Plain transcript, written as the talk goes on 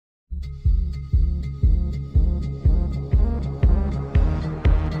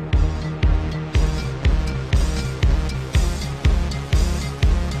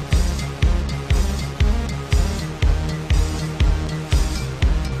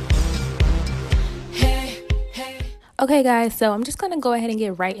Okay guys, so I'm just going to go ahead and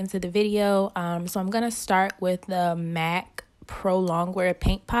get right into the video. So I'm going to start with the MAC Pro Longwear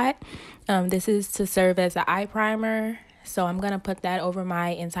Paint Pot. This is to serve as an eye primer. So I'm going to put that over my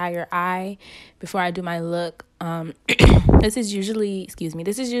entire eye before I do my look. This is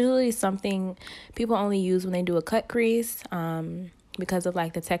usually something people only use when they do a cut crease. Because of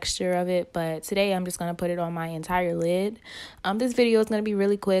like the texture of it, but today I'm just going to put it on my entire lid. This video is going to be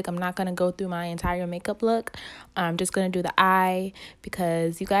really quick. I'm not going to go through my entire makeup look. I'm just going to do the eye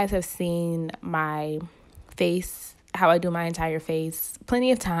because you guys have seen my face, how I do my entire face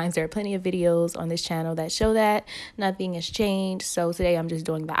plenty of times. There are plenty of videos on this channel that show that nothing has changed. So today I'm just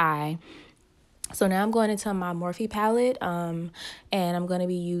doing the eye. So now I'm going into my Morphe palette, and I'm going to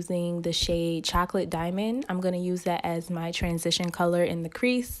be using the shade Chocolate Diamond. I'm going to use that as my transition color in the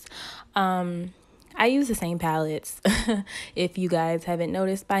crease. I use the same palettes, if you guys haven't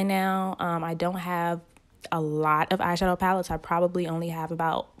noticed by now. I don't have a lot of eyeshadow palettes. I probably only have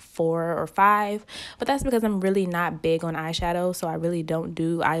about 4 or 5, but that's because I'm really not big on eyeshadow, so I really don't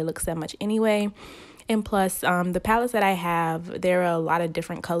do eye looks that much anyway. And plus, the palettes that I have, there are a lot of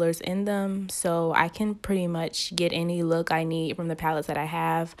different colors in them, so I can pretty much get any look I need from the palettes that I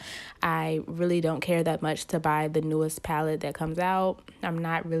have. I really don't care that much to buy the newest palette that comes out. I'm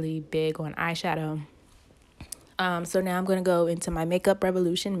not really big on eyeshadow. So now I'm going to go into my Makeup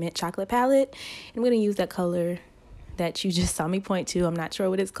Revolution Mint Chocolate palette. I'm going to use that color that you just saw me point to. I'm not sure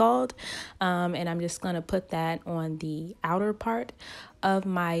what it's called. And I'm just going to put that on the outer part of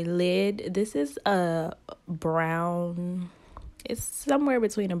my lid. This is a brown. It's somewhere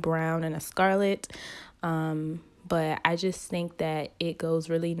between a brown and a scarlet. But I just think that it goes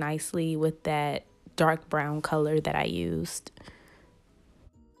really nicely with that dark brown color that I used.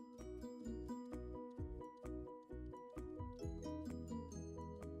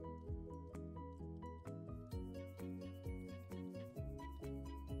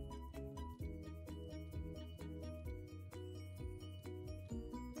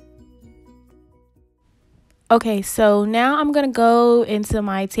 Okay, so now I'm going to go into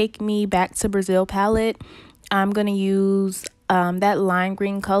my Take Me Back to Brazil palette. I'm going to use that lime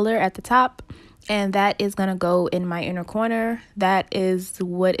green color at the top, and that is going to go in my inner corner. That is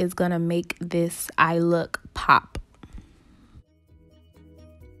what is going to make this eye look pop.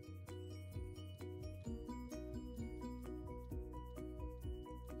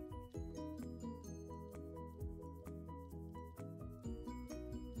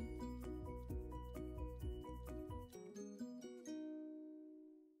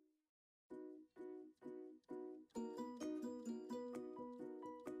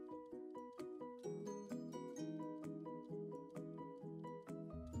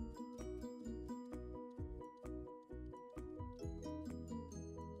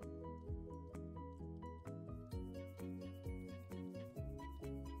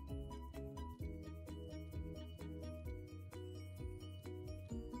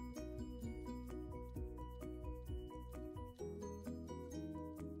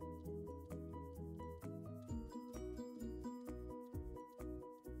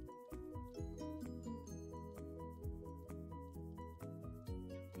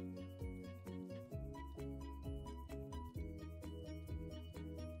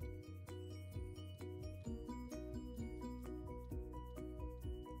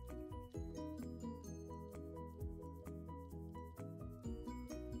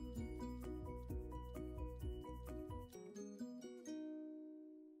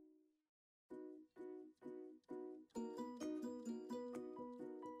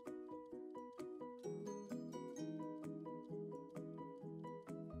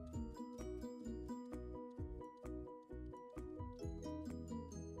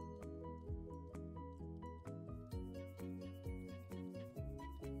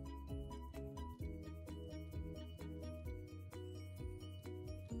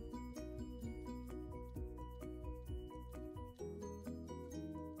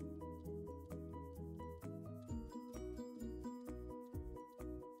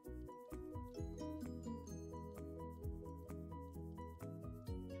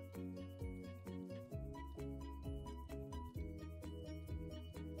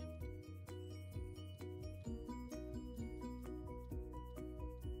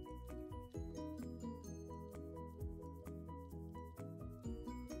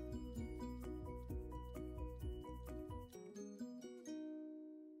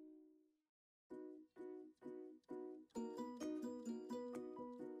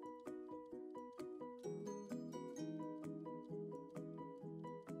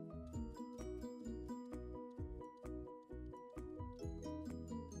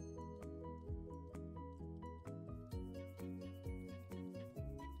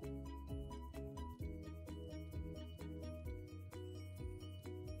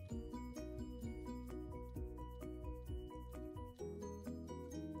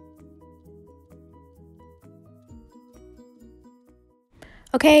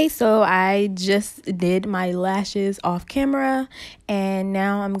 Okay, so I just did my lashes off camera and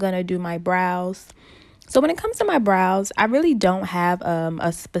now I'm gonna do my brows. So when it comes to my brows, I really don't have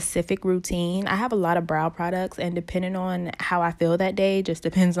a specific routine. I have a lot of brow products, and depending on how I feel that day, just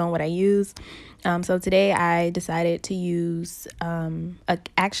depends on what I use. So today I decided to use,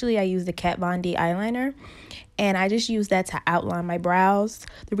 actually I used the Kat Von D eyeliner, and I just use that to outline my brows.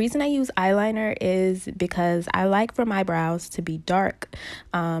 The reason I use eyeliner is because I like for my brows to be dark.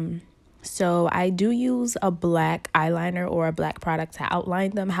 So I do use a black eyeliner or a black product to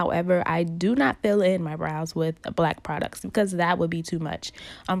outline them. However, I do not fill in my brows with black products because that would be too much.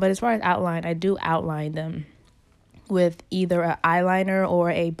 But as far as outline, I do outline them with either an eyeliner or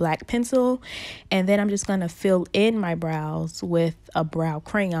a black pencil, and then I'm just gonna fill in my brows with a brow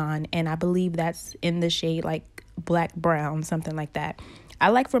crayon, and I believe that's in the shade like black brown, something like that. I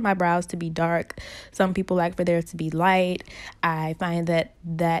like for my brows to be dark. Some people like for theirs to be light. I find that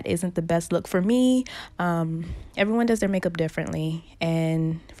that isn't the best look for me. Everyone does their makeup differently,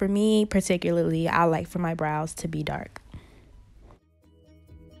 and for me particularly, I like for my brows to be dark.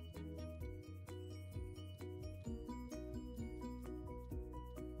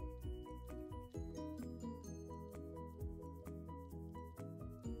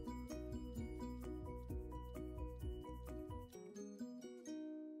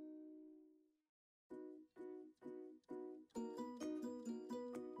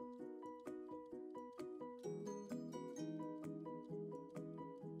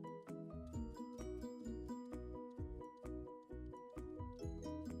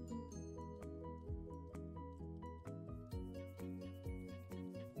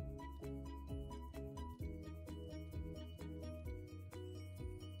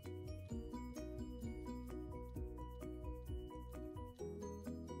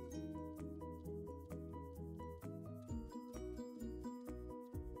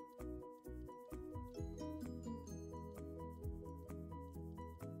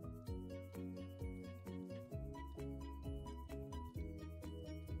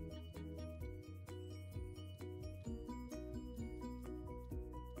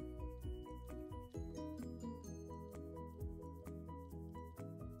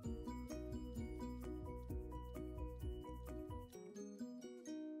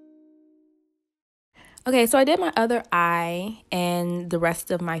 Okay, so I did my other eye and the rest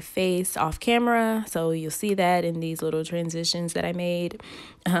of my face off camera. So you'll see that in these little transitions that I made.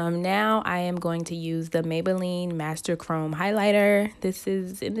 Now I am going to use the Maybelline Master Chrome Highlighter. This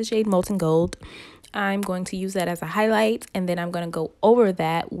is in the shade Molten Gold. I'm going to use that as a highlight, and then I'm going to go over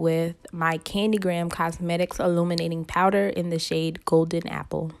that with my Candygram Cosmetics Illuminating Powder in the shade Golden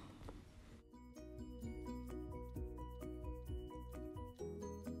Apple.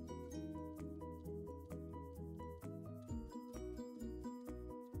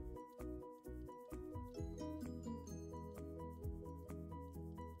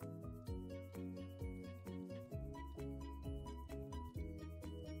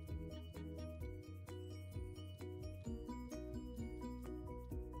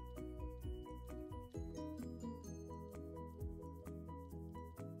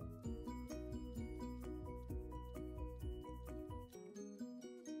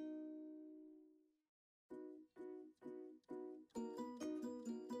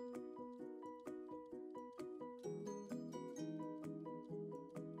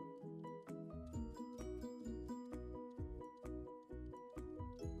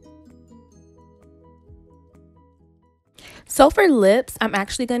 So for lips, I'm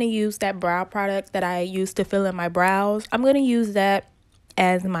actually going to use that brow product that I used to fill in my brows. I'm going to use that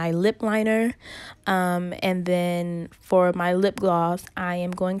as my lip liner. And then for my lip gloss, I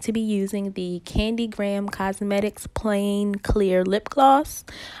am going to be using the Candygram Cosmetics Plain Clear Lip Gloss.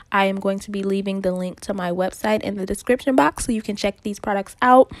 I am going to be leaving the link to my website in the description box so you can check these products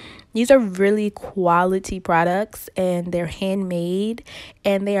out. These are really quality products and they're handmade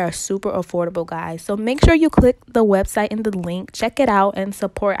and they are super affordable, guys. So make sure you click the website in the link, check it out, and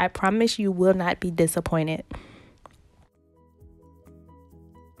support. I promise you will not be disappointed.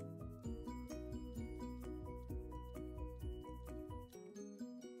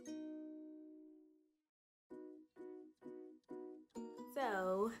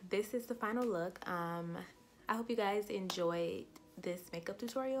 So this is the final look. I hope you guys enjoyed this makeup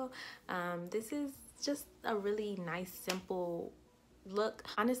tutorial. This is just a really nice, simple look.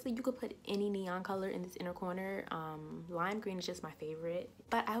 Honestly, you could put any neon color in this inner corner. Lime green is just my favorite.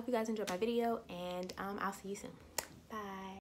 But I hope you guys enjoyed my video, and I'll see you soon. Bye.